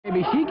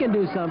Maybe she can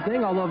do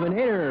something, although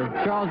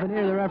Charles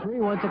Venator, the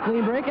referee, wants a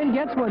clean break and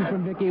gets one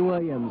from Vickie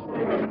Williams.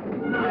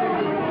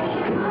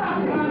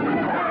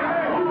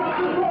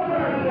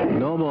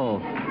 Noble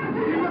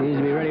seems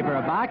to be ready for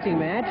a boxing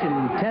match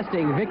and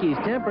testing Vickie's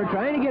temper,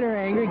 trying to get her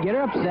angry, get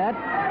her upset,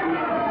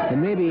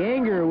 and maybe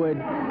anger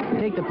would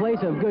take the place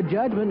of good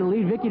judgment and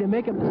lead Vickie to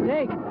make a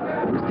mistake.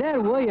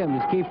 Instead,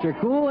 Williams keeps her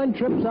cool and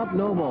trips up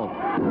Noble.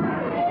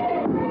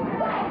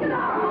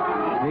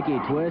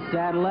 Vickie twists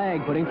that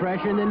leg, putting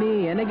pressure in the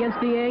knee and against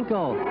the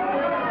ankle.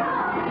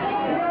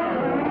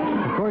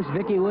 Of course,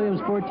 Vickie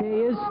Williams' forte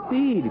is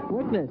speed,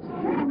 quickness.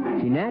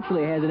 She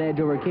naturally has an edge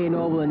over Kay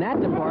Noble in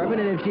that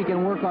department, and if she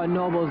can work on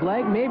Noble's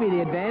leg, maybe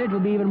the advantage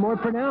will be even more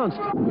pronounced.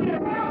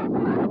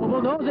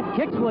 Noble knows it,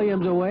 kicks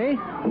Williams away.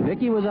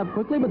 Vickie was up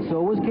quickly, but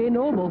so was Kay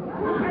Noble.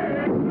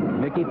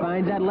 Vickie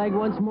finds that leg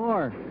once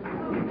more.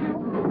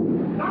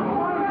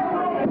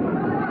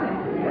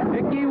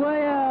 Vickie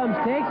Williams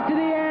takes to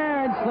the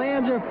air and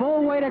slams her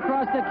full weight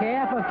across the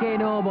calf of Kay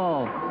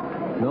Noble.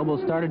 Noble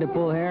started to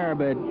pull hair,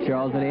 but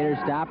Charles Venator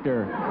stopped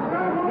her.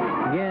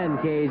 Again,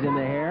 Kay's in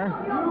the hair.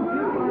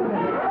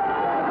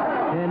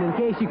 And in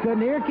case you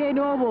couldn't hear, Kay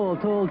Noble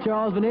told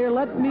Charles Venator,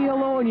 "Let me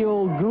alone, you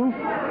old goof."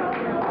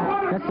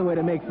 That's the way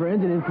to make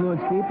friends and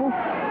influence people.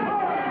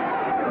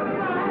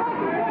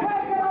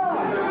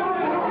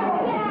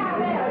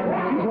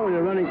 She's holding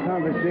a running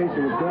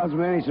conversation with Charles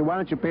Venator. He said, "Why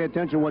don't you pay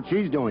attention to what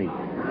she's doing?"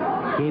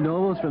 Kay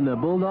Noble's from the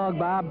Bulldog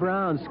Bob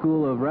Brown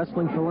School of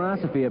Wrestling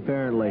Philosophy,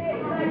 apparently.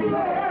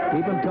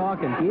 Keep them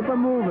talking, keep them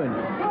moving.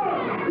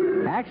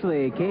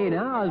 Actually, Kay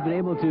now has been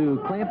able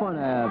to clamp on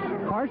a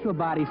partial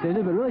body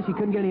scissor, but really she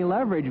couldn't get any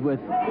leverage with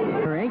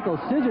her ankle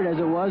scissored as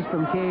it was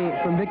from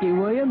Vickie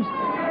Williams.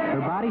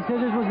 Her body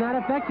scissors was not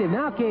effective.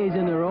 Now Kay's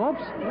in the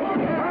ropes.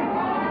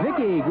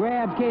 Vickie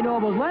grabs Kay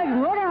Noble's legs.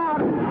 Look out!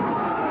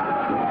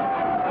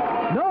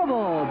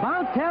 Noble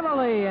bounced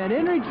heavily and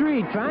in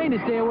retreat, trying to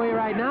stay away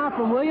right now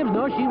from Williams.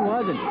 No, she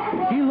wasn't.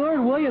 She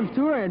lured Williams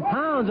to her and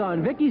pounds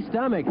on Vickie's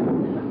stomach.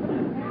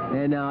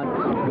 And now,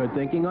 good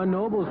thinking on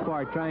Noble's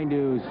part, trying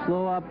to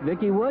slow up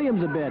Vickie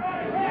Williams a bit.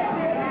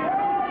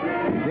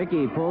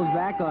 Vickie pulls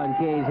back on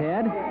Kay's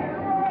head.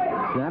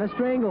 It's not a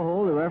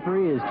stranglehold. The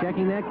referee is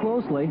checking that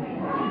closely.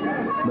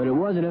 But it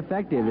wasn't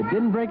effective. It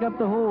didn't break up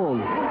the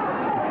hold.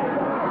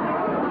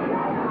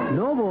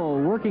 Noble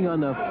working on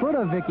the foot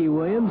of Vickie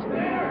Williams.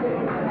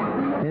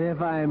 And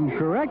if I'm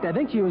correct, I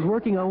think she was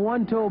working on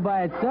one toe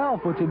by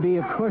itself, which would be,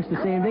 of course, the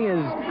same thing as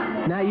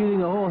not using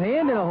the whole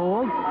hand in a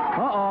hold.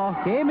 Uh-oh,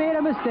 Kay made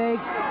a mistake.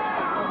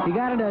 She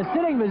got into a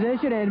sitting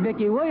position, and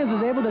Vickie Williams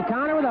was able to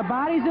counter with a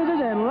body scissors,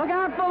 and look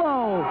out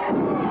below.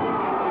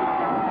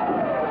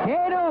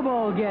 Kay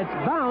Noble gets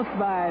bounced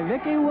by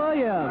Vickie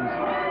Williams.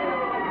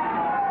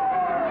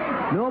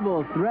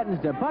 Noble threatens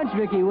to punch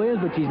Vickie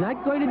Williams, but she's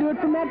not going to do it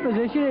from that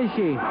position, is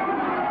she?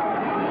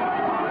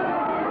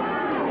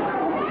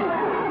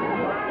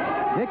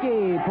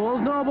 Vickie pulls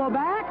Noble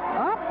back,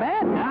 up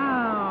and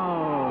down.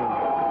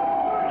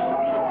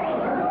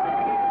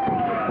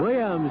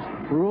 Williams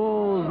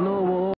rolls Noble